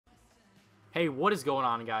Hey, what is going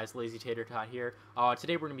on, guys? Lazy Tater Tot here.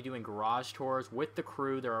 Today we're going to be doing garage tours with the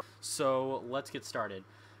crew. So let's get started.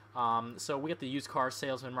 So we got the used car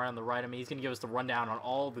salesman right on the right of me. He's going to give us the rundown on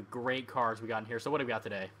all the great cars we got in here. So what do we got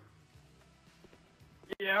today?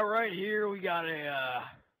 Yeah, right here we got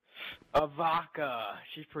a Vaca.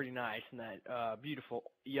 She's pretty nice in that beautiful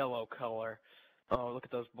yellow color. Oh, look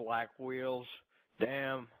at those black wheels.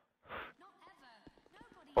 Damn.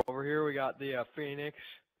 Over here we got the Phoenix.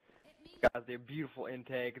 Got the beautiful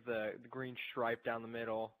intake, the green stripe down the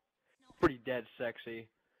middle. Pretty dead sexy.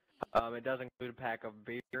 It does include a pack of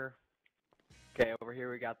beer. Okay, over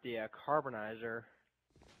here we got the Carbonizer.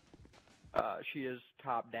 She is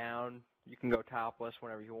top down. You can go topless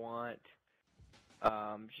whenever you want.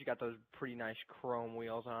 She's got those pretty nice chrome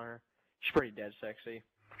wheels on her. She's pretty dead sexy.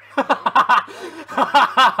 Oh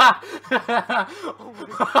my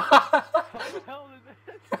God.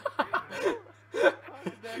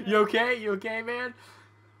 You okay? You okay, man?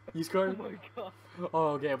 Used car? Oh my God. Oh,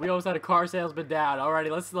 okay. We almost had a car salesman down. Alrighty,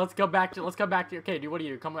 let's come back to okay, dude. What are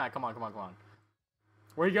you? Come back. Come on.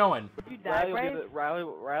 Where are you going? Did you die,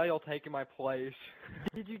 Riley will take my place.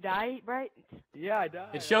 Did you die, Bright? Yeah, I died.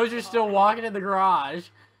 It shows you're still walking in the garage.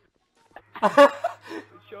 It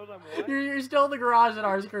shows I'm what? You're still in the garage on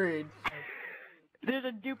our screen. There's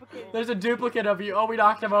a duplicate. There's a duplicate of you. Oh, we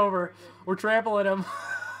knocked him over. We're trampling him.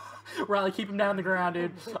 Riley, keep him down the ground,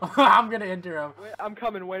 dude. I'm gonna enter him. Wait, I'm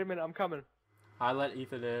coming. Wait a minute. I'm coming. I let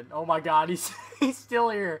Ethan in. Oh my God, he's still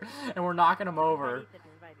here, and we're knocking him over.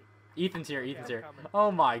 Ethan's here. Here. Oh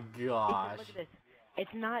my gosh. Look at this.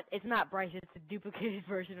 It's not Bryce. It's a duplicated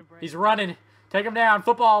version of Bryce. He's running. Take him down.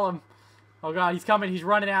 Football him. Oh God, he's coming. He's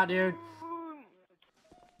running out, dude.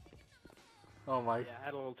 Oh my. Yeah, I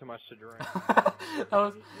had a little too much to drink. That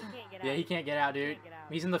was... He can't get out. Yeah, he can't get out, dude. Can't get out.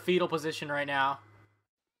 He's in the fetal position right now.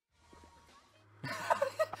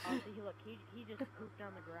 Oh, see, look, he just pooped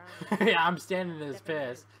on the ground. Yeah, I'm standing in his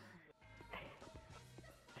piss.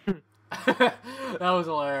 That was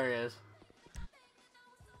hilarious.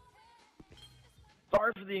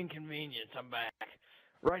 Sorry for the inconvenience. I'm back.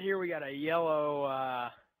 Right here we got a yellow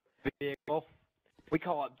vehicle. We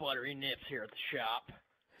call it Buttery Nips here at the shop.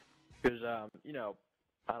 Because, you know,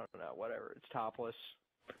 I don't know, whatever. It's topless.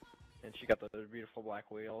 And she got those beautiful black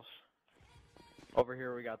wheels. Over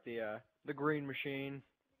here we got the green machine.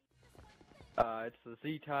 It's the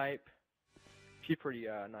Z-type. She's pretty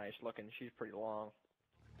nice looking. She's pretty long.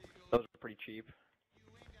 Those are pretty cheap.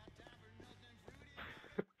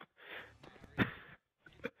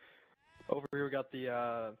 Over here we got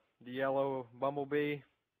the yellow Bumblebee.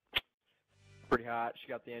 Pretty hot. She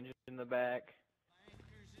got the engine in the back.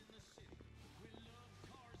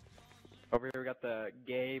 Over here we got the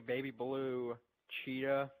gay baby blue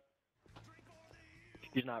Cheetah.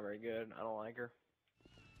 She's not very good. I don't like her.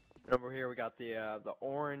 And over here we got the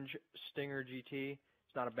orange Stinger GT.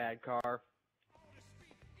 It's not a bad car.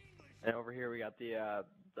 And over here we got the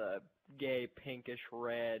gay pinkish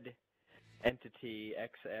red Entity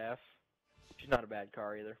XF. She's not a bad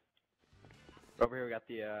car either. Over here we got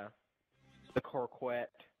the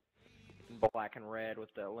Corquette in black and red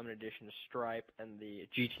with the limited edition stripe and the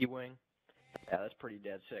GT wing. Yeah, that's pretty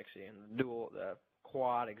dead sexy. And the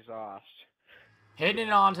quad exhaust. Hitting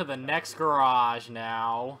it on to the next garage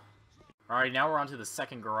now. Alright, now we're on to the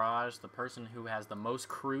second garage. The person who has the most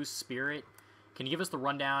cruise spirit. Can you give us the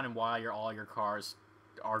rundown and why all your cars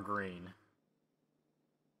are green?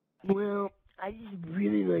 Well, I just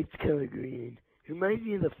really like the color green. It reminds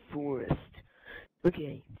me of the forest.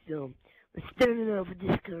 Okay, so let's start it off with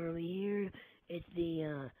this car over here. It's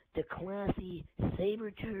the classy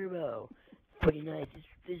Sabre Turbo. Pretty nice.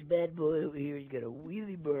 This bad boy over here, he's got a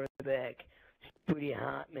wheelie bar in the back. It's pretty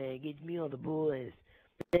hot, man. It gets me all the boys.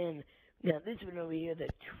 Then, now this one over here, the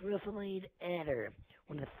Truffalade Adder.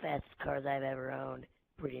 One of the fastest cars I've ever owned.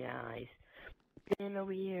 Pretty nice. Then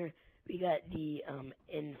over here, we got the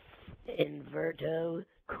Inverto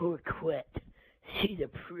Corquette. She's a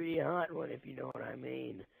pretty hot one, if you know what I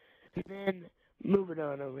mean. And then, moving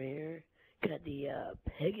on over here, got the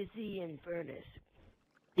Pegasus Infernus.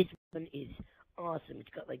 This one is awesome.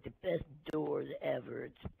 It's got like the best doors ever.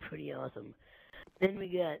 It's pretty awesome. Then we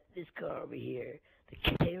got this car over here, the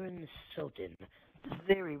Karen Sultan. It's a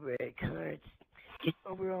very rare car. It's just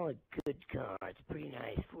overall a good car. It's pretty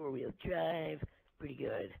nice. 4-wheel drive. Pretty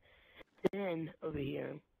good. Then over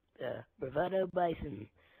here, the Bravado Bison.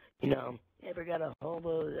 You know, ever got a hold of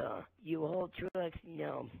those U-Haul trucks? You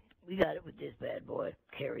know, we got it with this bad boy.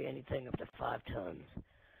 Carry anything up to 5 tons.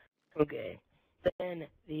 Okay. Then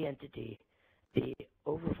the Entity, the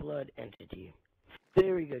Overflood Entity.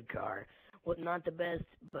 Very good car. Well, not the best,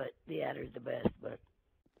 but the Adder's the best, but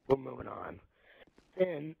we're moving on.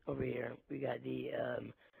 Then over here we got the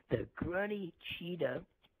Grunny Cheetah,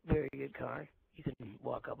 very good car. You can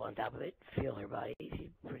walk up on top of it, feel her body. She's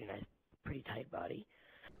pretty nice, pretty tight body.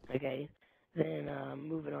 Okay. Then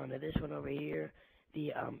moving on to this one over here,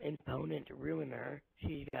 the Imponent Ruiner.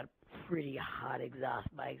 She's got pretty hot exhaust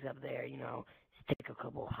bikes up there. Stick a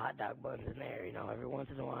couple hot dog buns in there. Every once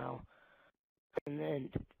in a while. And then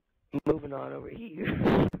moving on over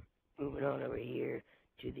here,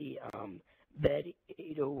 to the Bed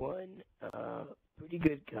 801. Pretty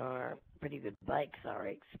good car, pretty good bike.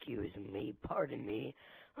 Sorry, excuse me, pardon me.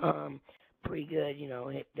 Pretty good.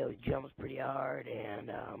 Hit those jumps pretty hard,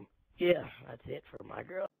 and yeah, that's it for my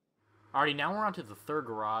girl. Alrighty, now we're on to the third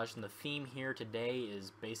garage, and the theme here today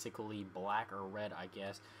is basically black or red, I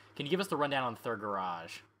guess. Can you give us the rundown on the third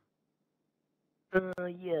garage?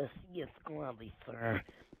 Yes, gladly, sir.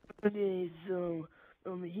 Okay, so,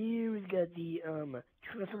 here we've got the,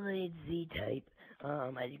 Truffleade Z-Type.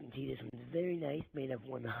 As you can see, this one's very nice, made of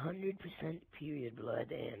 100% period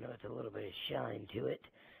blood, and it's a little bit of shine to it.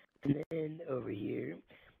 And then, over here,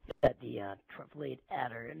 got the, Truffleade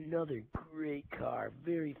Adder, another great car,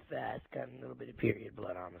 very fast, got a little bit of period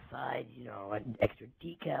blood on the side, extra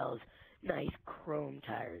decals, nice chrome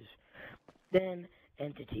tires. Then,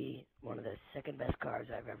 Entity, one of the second best cars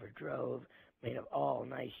I've ever drove, made of all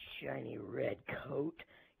nice shiny red coat,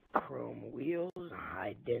 chrome wheels,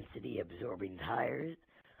 high density absorbing tires.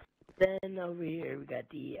 Then over here we got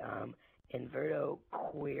the Inverto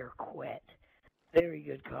Querquet. Very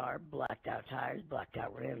good car, blacked out tires, blacked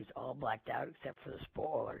out rims, all blacked out except for the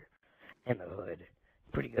spoiler and the hood.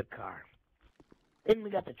 Pretty good car. Then we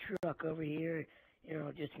got the truck over here,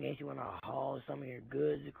 just in case you want to haul some of your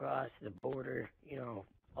goods across the border,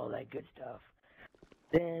 all that good stuff.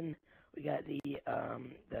 Then we got the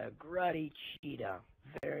Grunny Cheetah,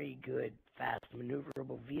 very good, fast,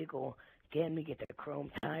 maneuverable vehicle. Again, we get the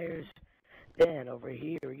chrome tires. Then over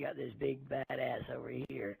here we got this big badass over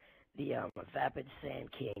here, the Vapid Sand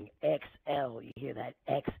King XL. You hear that?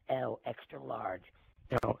 XL, extra large.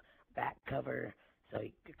 Back cover, so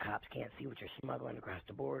the cops can't see what you're smuggling across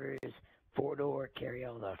the borders. 4-door, carry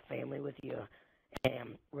all the family with you,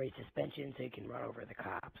 and raised suspension so you can run over the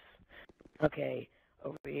cops. Okay,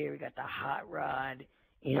 over here we got the hot rod,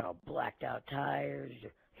 blacked out tires,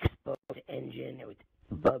 exposed engine with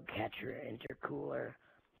bug catcher intercooler.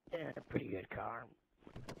 Pretty good car.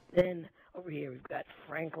 Then over here we've got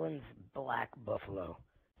Franklin's Black Buffalo.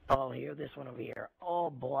 All here, this one over here, all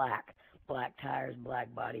black. Black tires,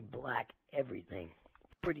 black body, black everything.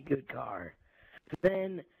 Pretty good car.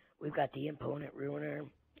 Then we've got the Imponent Ruiner.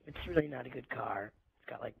 It's really not a good car. It's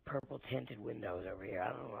got like purple tinted windows over here. I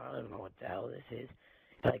don't know what the hell this is.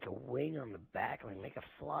 It's like a wing on the back, like a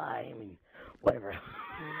fly. Whatever.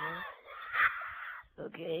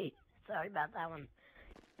 Okay. Sorry about that one.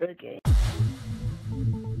 Okay.